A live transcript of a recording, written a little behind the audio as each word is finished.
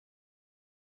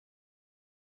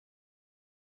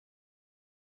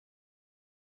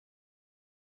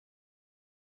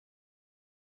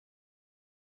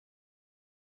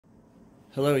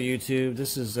Hello YouTube,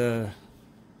 this is that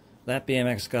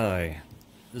BMX guy.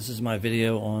 This is my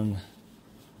video on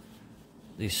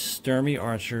the Sturmey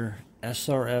Archer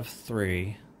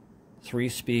SRF3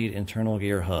 3-speed internal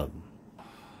gear hub.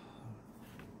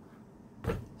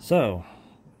 So,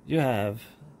 you have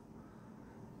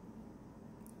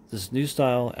this new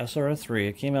style SRF3.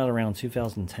 It came out around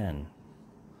 2010.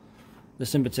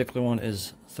 This in particular one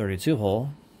is 32 hole.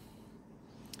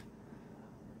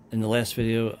 In the last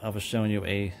video, I was showing you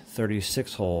a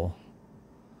 36 hole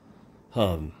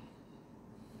hub.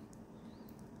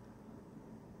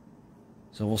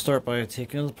 So we'll start by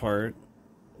taking it apart.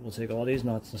 We'll take all these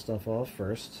nuts and stuff off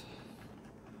first.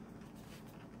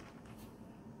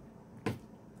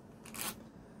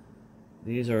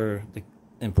 These are the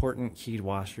important keyed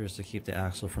washers to keep the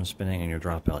axle from spinning in your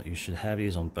dropout. You should have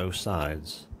these on both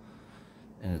sides.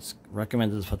 And it's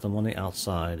recommended to put them on the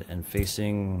outside and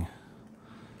facing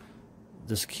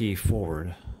this key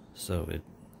forward so it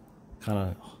kind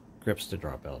of grips the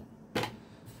dropout.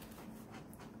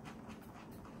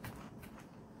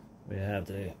 We have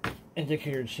the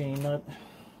indicator chain nut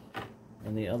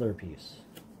and the other piece.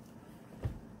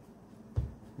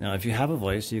 Now if you have a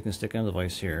vise, you can stick in the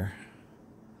vise here.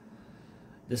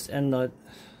 This end nut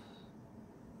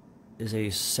is a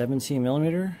 17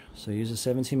 millimeter, so use a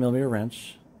 17 millimeter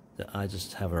wrench that I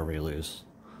just have it already loose.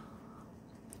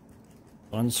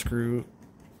 Unscrew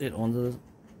it onto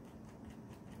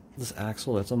this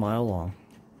axle that's a mile long.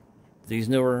 These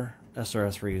newer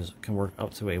SRF3s can work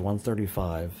up to a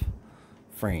 135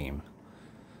 frame.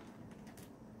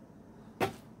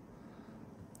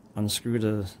 Unscrew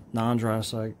the non-dry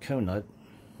side cone nut.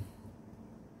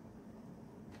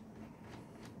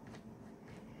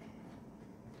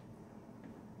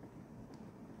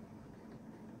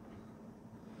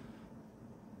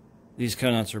 These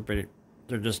cone nuts are pretty.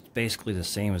 They're just basically the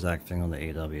same exact thing on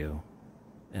the AW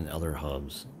and other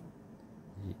hubs.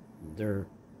 They're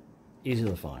easy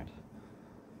to find.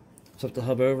 Flip the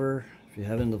hub over. If you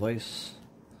have it in the vise,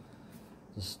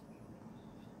 just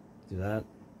do that.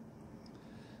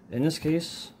 In this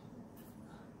case,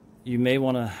 you may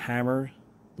want to hammer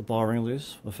the ball ring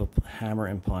loose with a hammer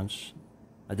and punch.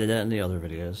 I did that in the other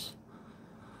videos.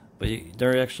 But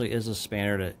there actually is a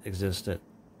spanner that exists that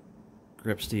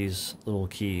grips these little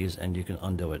keys and you can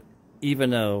undo it,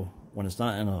 even though when it's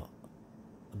not in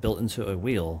built into a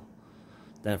wheel,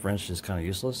 that wrench is kind of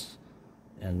useless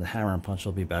and the hammer and punch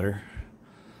will be better.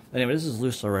 Anyway, this is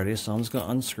loose already, so I'm just going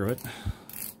to unscrew it,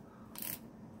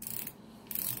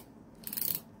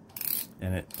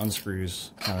 and it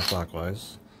unscrews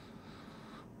counterclockwise.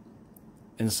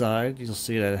 Inside you'll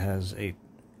see that it has a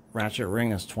ratchet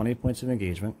ring that's 20 points of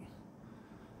engagement,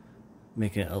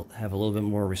 making it have a little bit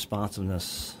more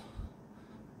responsiveness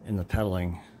in the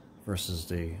pedaling versus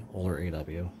the older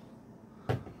AW.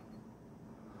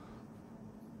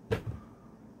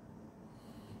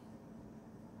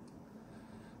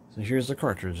 So here's the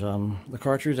cartridge. The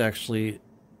cartridge actually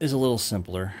is a little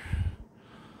simpler.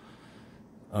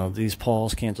 These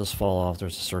pawls can't just fall off.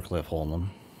 There's a circlip hole in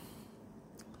them.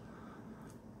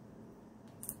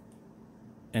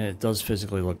 And it does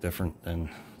physically look different than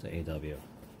the AW.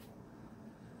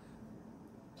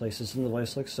 Place this in the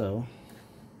vise like so.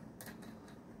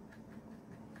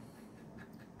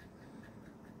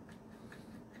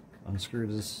 Unscrew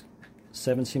this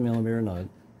 17 millimeter nut.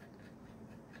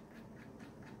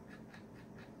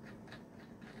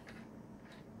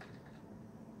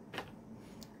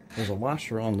 There's a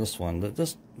washer on this one.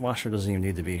 This washer doesn't even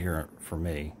need to be here for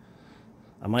me.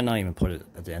 I might not even put it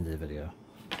at the end of the video.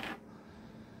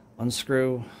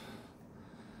 Unscrew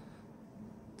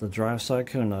the drive side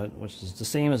cone nut, which is the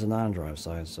same as the non-drive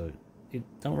side, so you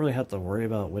don't really have to worry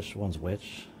about which one's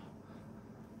which.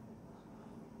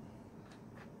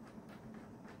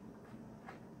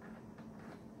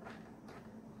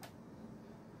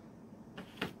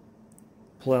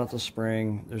 Pull out the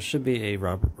spring. There should be a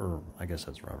rubber, or I guess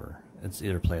that's rubber. It's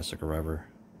either plastic or rubber.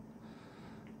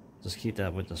 Just keep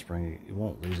that with the spring. You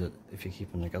won't lose it if you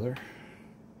keep them together.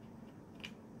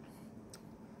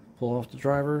 Pull off the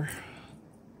driver,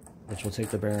 which will take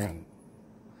the bearing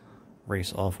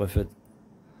race off with it.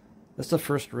 That's the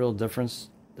first real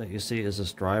difference that you see, is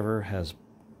this driver has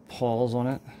pawls on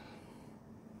it,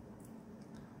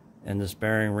 and this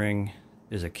bearing ring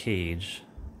is a cage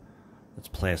that's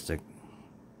plastic,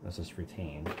 that's just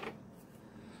retained.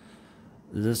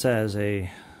 This has a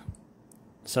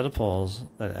set of pawls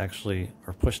that actually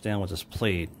are pushed down with this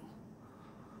plate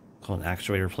called an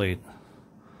actuator plate,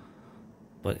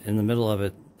 but in the middle of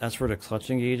it, that's where the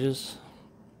clutching gauge is.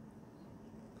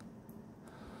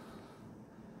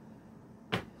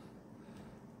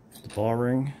 The ball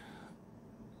ring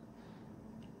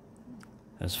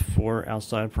has 4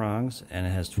 outside prongs, and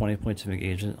it has 20 points of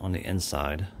engagement on the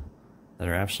inside that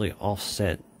are actually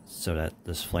offset so that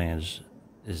this flange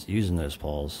is using those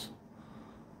pawls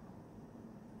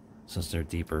since they're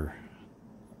deeper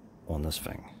on this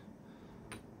thing.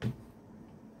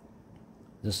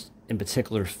 This in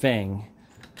particular thing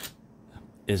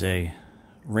is a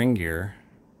ring gear.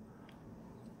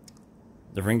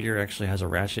 The ring gear actually has a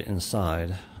ratchet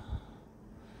inside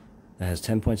that has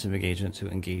 10 points of engagement to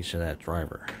engage to that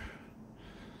driver.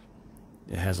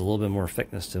 It has a little bit more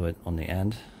thickness to it on the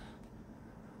end.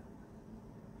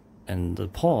 And the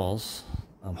pawls,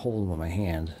 I'm holding with my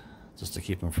hand just to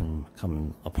keep them from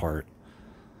coming apart,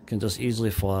 can just easily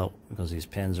fall out because these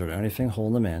pins are the only thing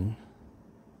holding them in.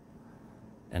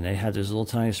 And they have these little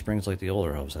tiny springs like the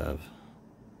older hubs have.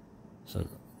 So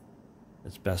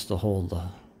it's best to hold the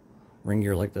ring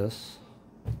gear like this.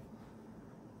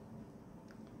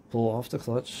 Pull off the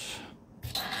clutch.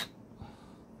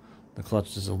 The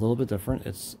clutch is a little bit different.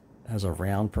 It has a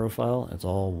round profile. It's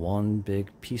all one big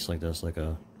piece like this, like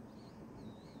a,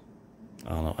 I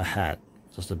don't know, a hat.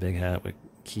 Just a big hat with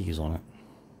keys on it.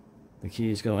 The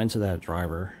keys go into that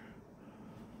driver.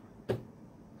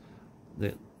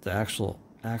 The actual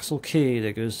axle key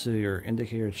that goes to your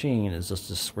indicator chain is just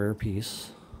a square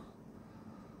piece.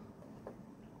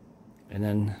 And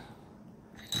then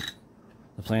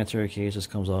the planetary cage just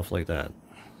comes off like that.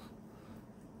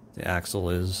 The axle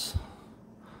is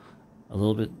a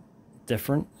little bit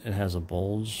different. It has a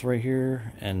bulge right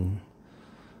here, and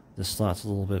this slot's a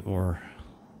little bit more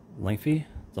lengthy.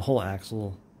 The whole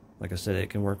axle, like I said, it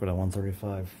can work with a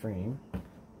 135 frame.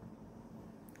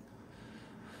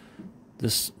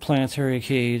 This planetary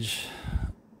cage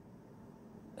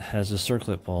has a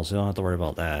circlip ball, so you don't have to worry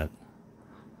about that.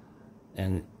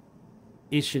 And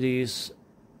each of these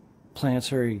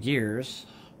planetary gears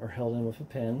are held in with a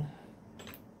pin.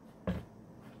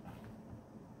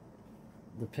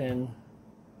 The pin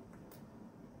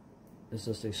is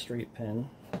just a straight pin,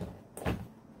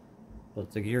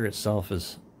 but the gear itself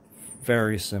is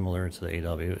very similar to the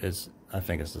AW. I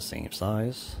think it's the same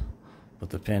size, but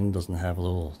the pin doesn't have a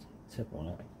little tip on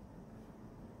it.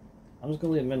 I'm just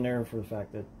going to leave them in there for the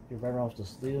fact that you're better off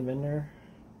just leave them in there.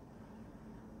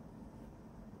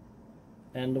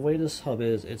 And the way this hub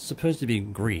is, it's supposed to be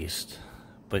greased,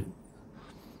 but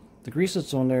the grease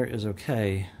that's on there is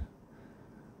okay,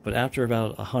 but after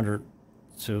about 100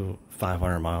 to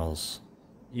 500 miles,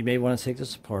 you may want to take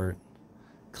this apart,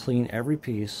 clean every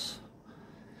piece,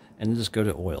 and then just go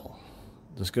to oil.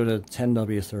 Just go to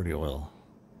 10W30 oil.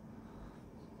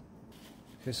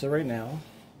 Okay, so right now,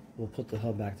 we'll put the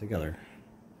hub back together.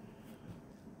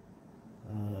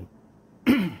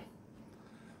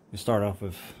 We start off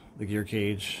with the gear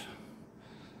cage,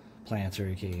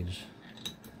 planetary cage.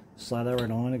 Slide that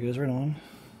right on, it goes right on,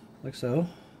 like so.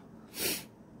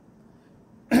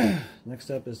 Next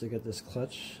step is to get this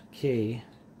clutch key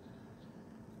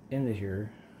into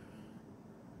here.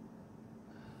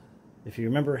 If you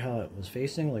remember how it was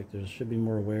facing, like there should be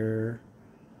more wear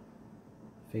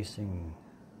facing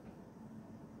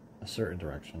a certain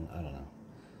direction, I don't know.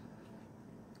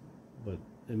 But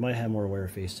it might have more wear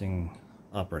facing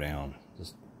up or down.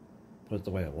 Just put it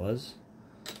the way it was.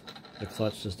 The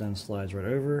clutch just then slides right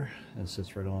over and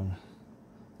sits right on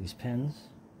these pins.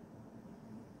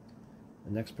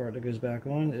 The next part that goes back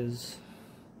on is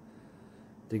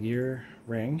the gear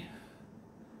ring,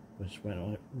 which went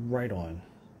on right on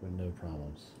with no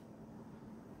problems.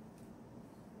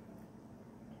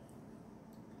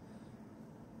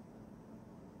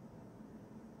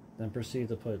 Then proceed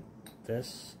to put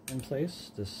this in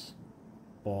place, this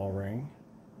ball ring,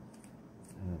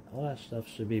 and all that stuff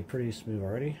should be pretty smooth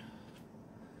already.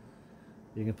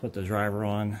 You can put the driver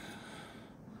on,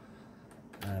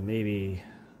 maybe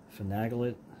finagle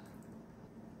it.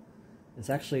 It's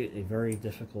actually a very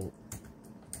difficult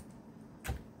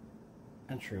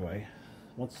entryway.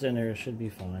 Once it's in there, it should be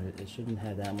fine. It shouldn't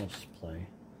have that much play.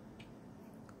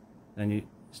 Then you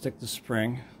stick the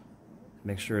spring,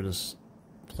 make sure this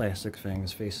plastic thing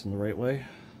is facing the right way.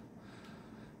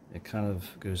 It kind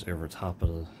of goes over top of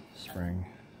the spring,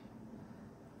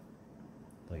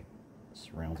 like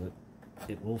surrounds it.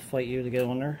 It will fight you to get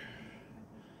on there.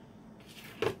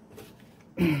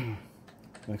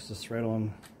 Next, this thread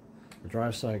on the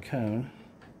drive side cone.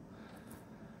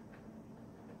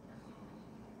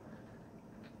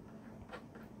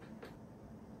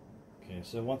 Okay,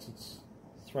 so once it's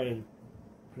threaded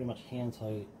pretty much hand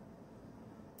tight,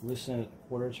 loosen it a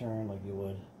quarter turn like you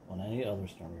would on any other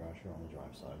Sturmey Archer on the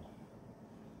drive side.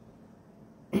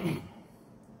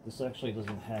 This actually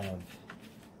doesn't have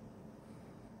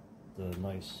the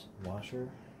nice washer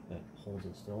that holds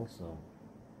it still, so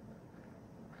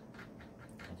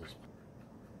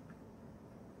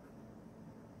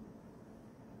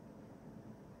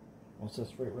Once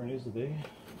that's right where it needs to be,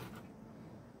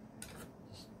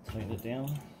 just tighten it down.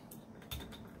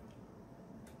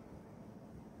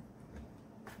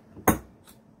 And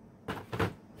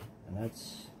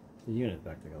that's the unit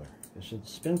back together. It should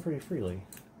spin pretty freely,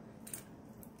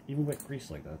 even with grease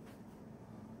like that.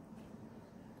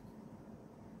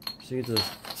 So you have to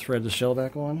thread the shell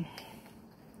back on.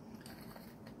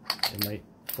 It might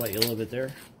bite you a little bit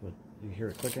there, but you hear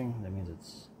it clicking, that means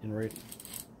it's in right.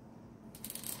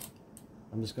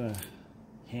 I'm just going to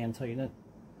hand tighten it.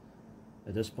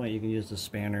 At this point you can use the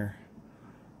spanner,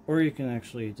 or you can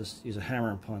actually just use a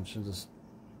hammer and punch and just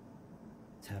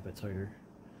tap it tighter.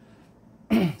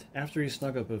 After you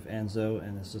snug up with Enzo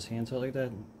and it's just hand tight like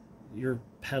that, your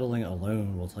pedaling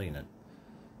alone will tighten it.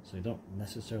 So you don't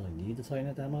necessarily need to tighten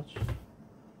it that much.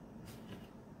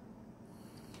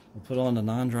 We'll put on the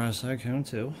non-dry side cone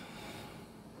too,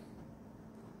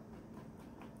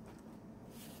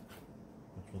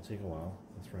 which will take a while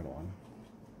to thread on.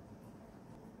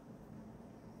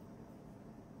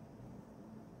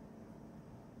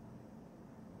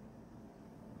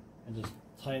 And just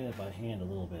tighten it by hand a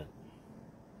little bit.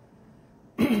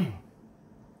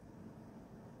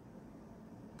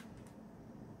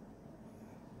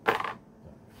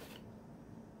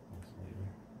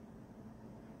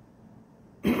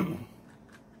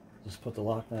 Just put the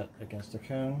lock nut against the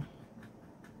cone.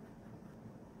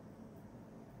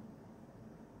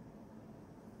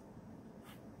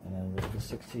 And then with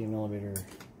the 16mm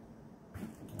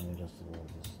and adjustable,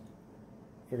 just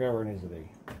figure out where it needs to be.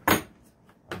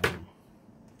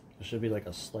 There should be like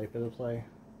a slight bit of play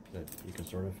that you can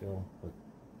sort of feel, but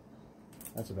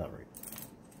that's about right.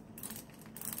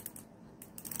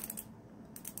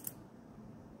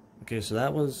 Okay, so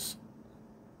that was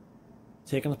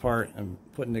taken apart and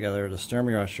putting together the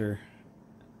Sturmey Archer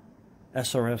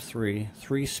SRF3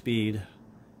 3-speed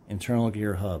internal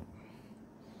gear hub.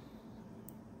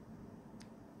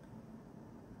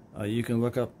 You can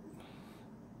look up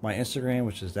my Instagram,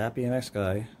 which is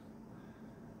thatbmxguy.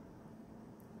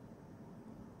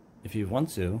 If you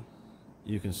want to,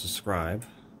 you can subscribe.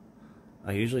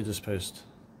 I usually just post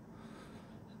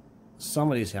some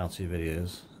of these how-to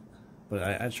videos,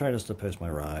 but I try just to post my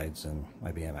rides and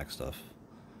my BMX stuff.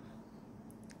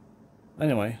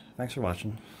 Anyway, thanks for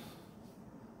watching.